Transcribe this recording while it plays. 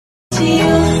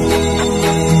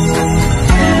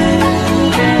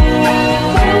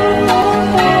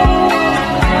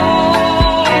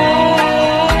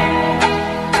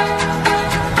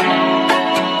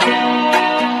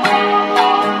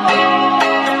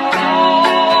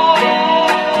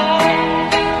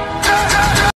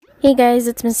Hey guys,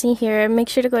 it's Missy here. Make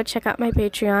sure to go check out my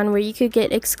Patreon where you could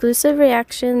get exclusive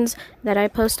reactions that I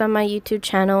post on my YouTube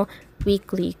channel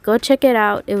weekly. Go check it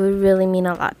out. It would really mean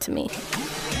a lot to me.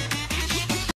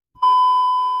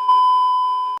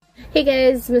 Hey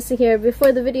guys, Missy here.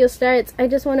 Before the video starts, I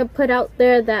just want to put out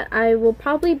there that I will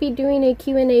probably be doing a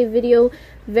Q&A video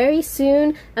very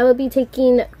soon. I will be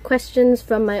taking questions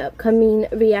from my upcoming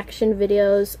reaction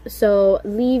videos, so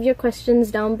leave your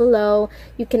questions down below.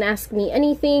 You can ask me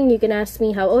anything. You can ask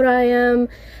me how old I am,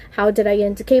 how did I get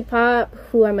into K-pop,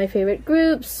 who are my favorite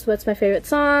groups, what's my favorite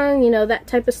song, you know, that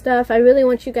type of stuff. I really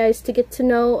want you guys to get to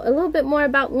know a little bit more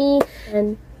about me,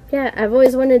 and yeah, I've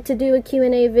always wanted to do a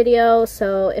Q&A video,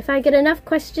 so if I get enough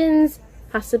questions,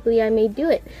 possibly I may do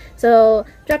it. So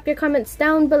drop your comments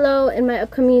down below in my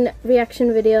upcoming reaction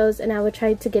videos, and I will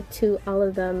try to get to all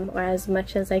of them, or as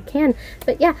much as I can.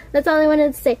 But yeah, that's all I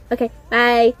wanted to say. Okay,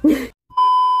 bye!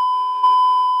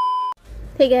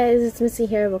 Hey guys, it's Missy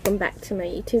here. Welcome back to my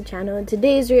YouTube channel. In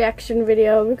today's reaction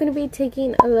video, we're going to be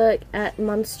taking a look at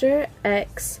MONSTA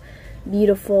X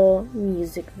Beautiful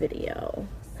music video.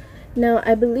 Now,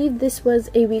 I believe this was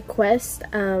a request.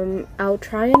 I'll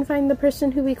try and find the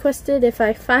person who requested. If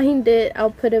I find it,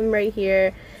 I'll put him right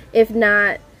here. If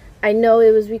not, I know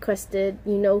it was requested.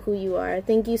 You know who you are.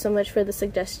 Thank you so much for the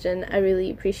suggestion. I really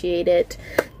appreciate it.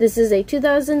 This is a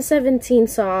 2017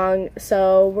 song,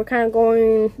 so we're kind of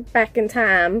going back in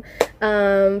time.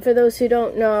 For those who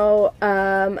don't know,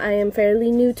 I am fairly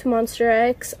new to MONSTA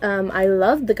X. I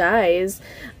love the guys.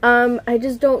 I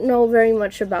just don't know very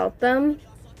much about them,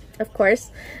 of course,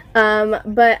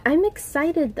 but I'm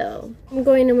excited though. I'm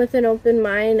going in with an open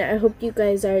mind. I hope you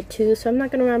guys are too, so I'm not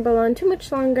gonna ramble on too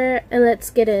much longer, and let's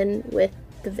get in with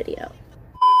the video.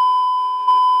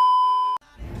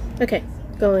 Okay,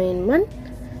 going 1,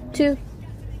 2,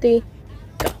 3,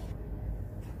 go.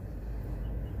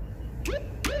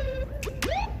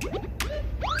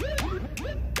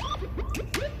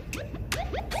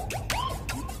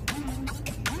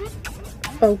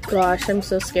 Oh gosh, I'm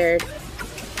so scared.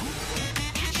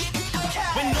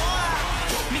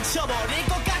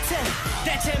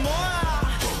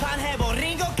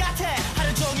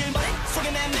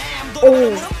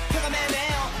 Oh.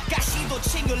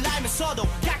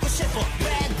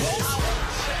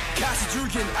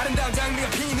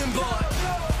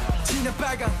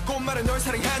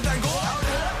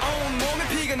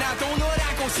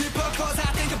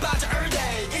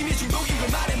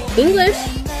 English.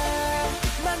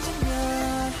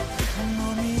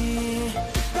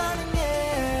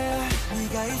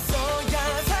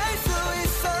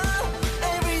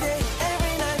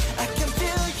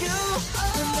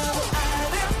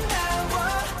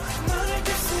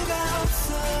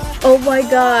 Oh my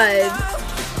god.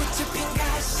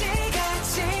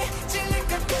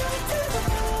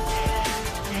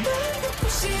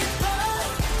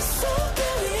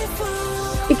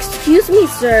 Excuse me,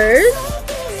 sirs?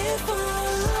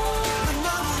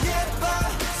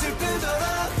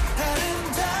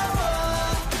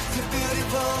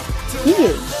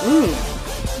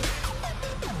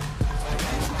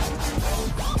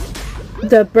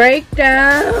 The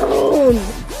breakdown!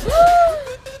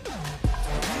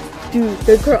 Dude,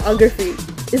 the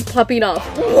choreography is popping off.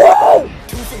 Whoa!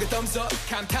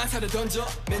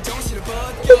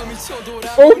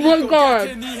 Oh my god!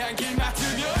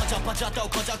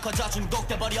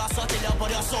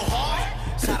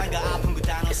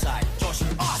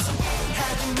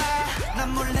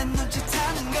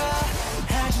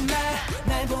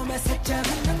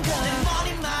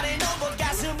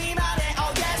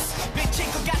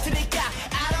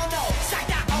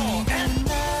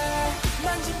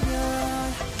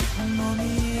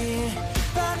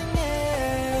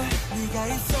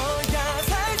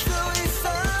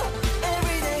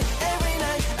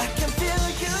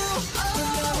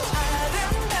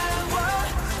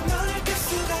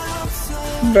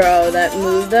 Bro, that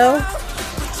move though.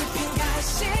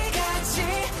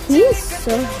 He's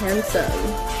so handsome.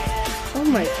 Oh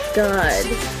my god.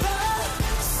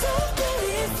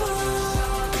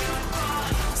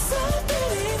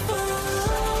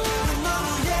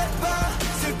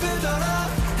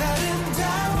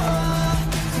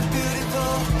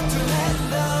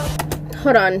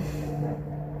 Hold on.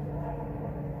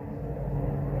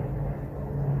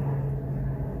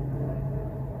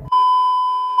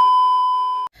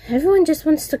 Everyone just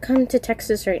wants to come to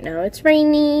Texas right now. It's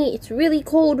rainy. It's really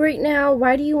cold right now.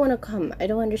 Why do you want to come? I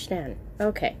don't understand.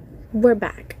 Okay, we're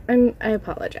back. I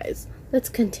apologize. Let's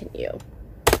continue.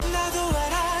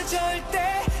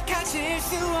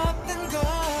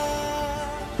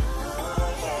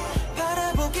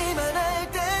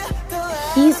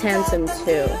 He's handsome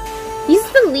too.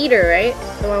 He's the leader, right?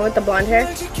 The one with the blonde hair?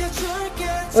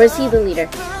 Or is he the leader?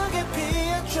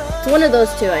 It's one of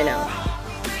those two, I know.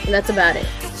 And that's about it.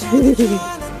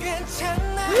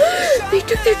 They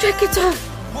took their jackets off!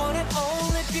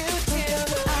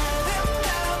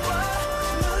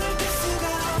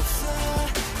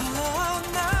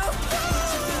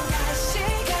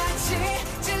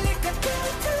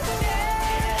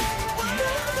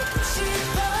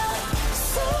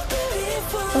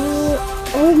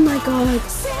 Oh my god.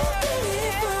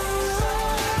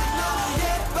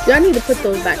 Do I need to put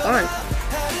those back on?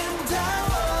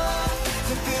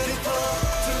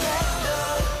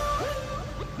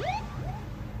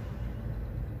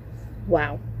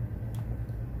 Wow.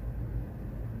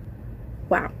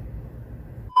 Wow.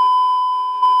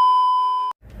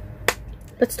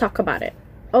 Let's talk about it.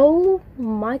 Oh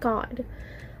my god.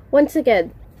 Once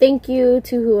again, thank you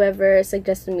to whoever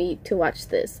suggested me to watch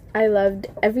this. I loved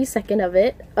every second of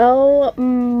it. Oh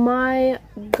my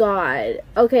god.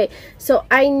 Okay, so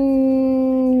I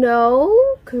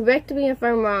know, correct me if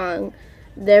I'm wrong,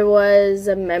 there was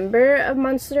a member of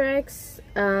MONSTA X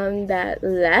that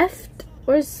left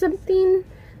or something.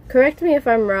 Correct me if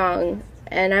I'm wrong.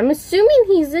 And I'm assuming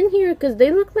he's in here because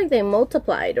they look like they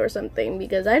multiplied or something,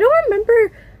 because I don't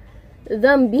remember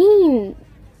them being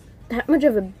that much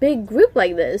of a big group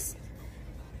like this.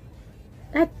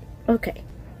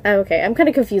 Okay, I'm kind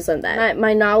of confused on that.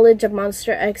 My knowledge of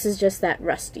MONSTA X is just that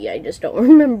rusty. I just don't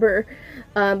remember,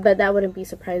 but that wouldn't be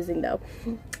surprising though.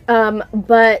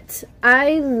 But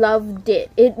I loved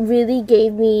it. It really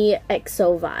gave me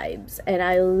EXO vibes, and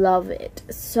I love it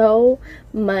so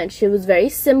much. It was very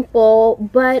simple,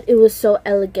 but it was so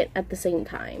elegant at the same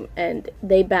time, and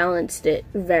they balanced it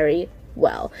very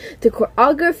well. The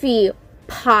choreography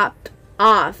popped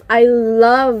off. I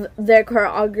love their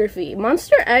choreography.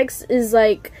 MONSTA X is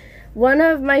like one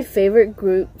of my favorite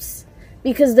groups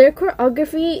because their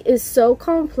choreography is so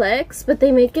complex, but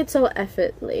they make it so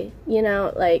effortlessly, you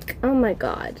know, like, oh my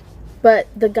god. But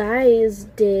the guys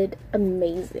did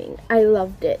amazing. I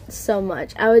loved it so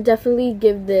much. I would definitely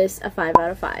give this a 5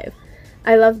 out of 5.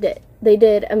 I loved it. They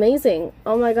did amazing.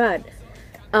 Oh my god.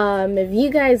 If you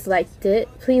guys liked it,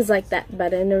 please like that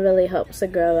button. It really helps the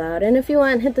girl out. And if you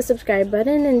want, hit the subscribe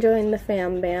button and join the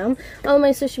fam bam. All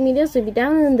my social medias will be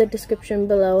down in the description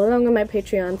below, along with my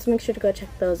Patreon, so make sure to go check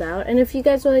those out. And if you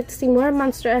guys would like to see more of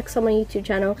MONSTA X on my YouTube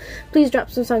channel, please drop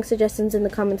some song suggestions in the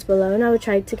comments below, and I will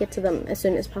try to get to them as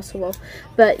soon as possible.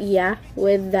 But yeah,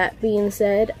 with that being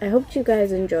said, I hope you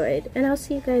guys enjoyed, and I'll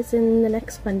see you guys in the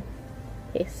next one.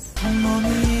 Peace.